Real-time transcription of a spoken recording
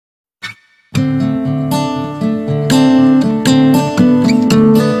'Cause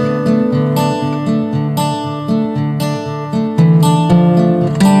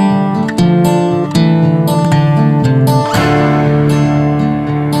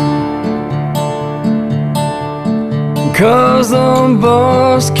the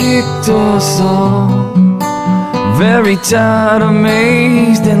boss kicked us off, very tired,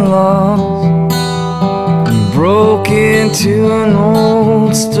 amazed and lost, and broke into an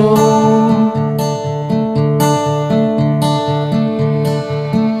old store.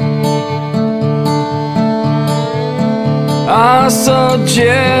 I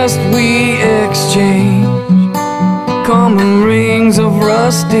suggest we exchange common rings of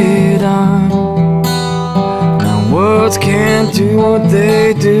rusted iron. Words can't do what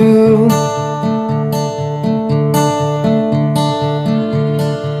they do.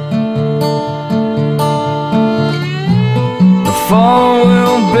 The fall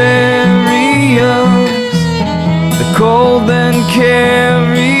will bury us, the cold then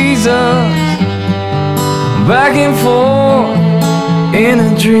carries us back and forth in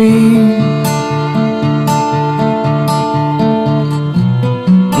a dream.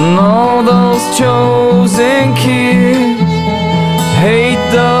 And all those chosen kids hate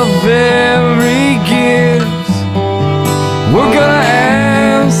the very gifts we're gonna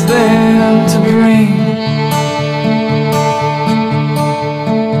ask them to bring.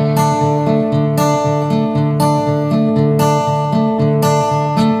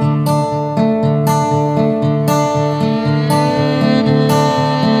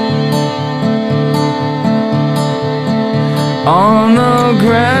 On the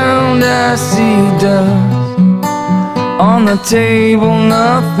ground I see dust, on the table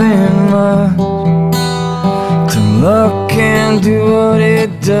nothing much. Till luck can do what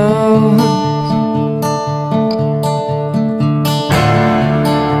it does.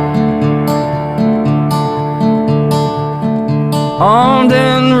 Armed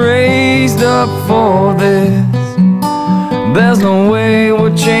and raised up for this, there's no way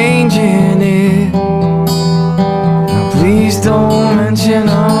we're changing it. Please don't mention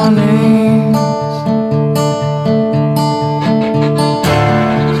our names.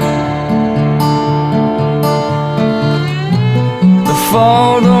 The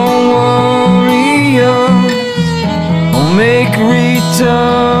fall don't worry us, or make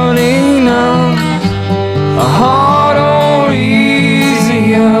returning us a hard or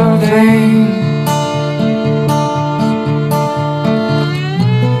easier thing.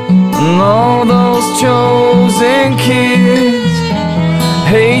 And all those chosen kids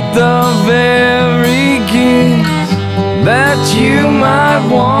hate the very gifts that you might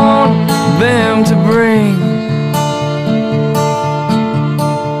want them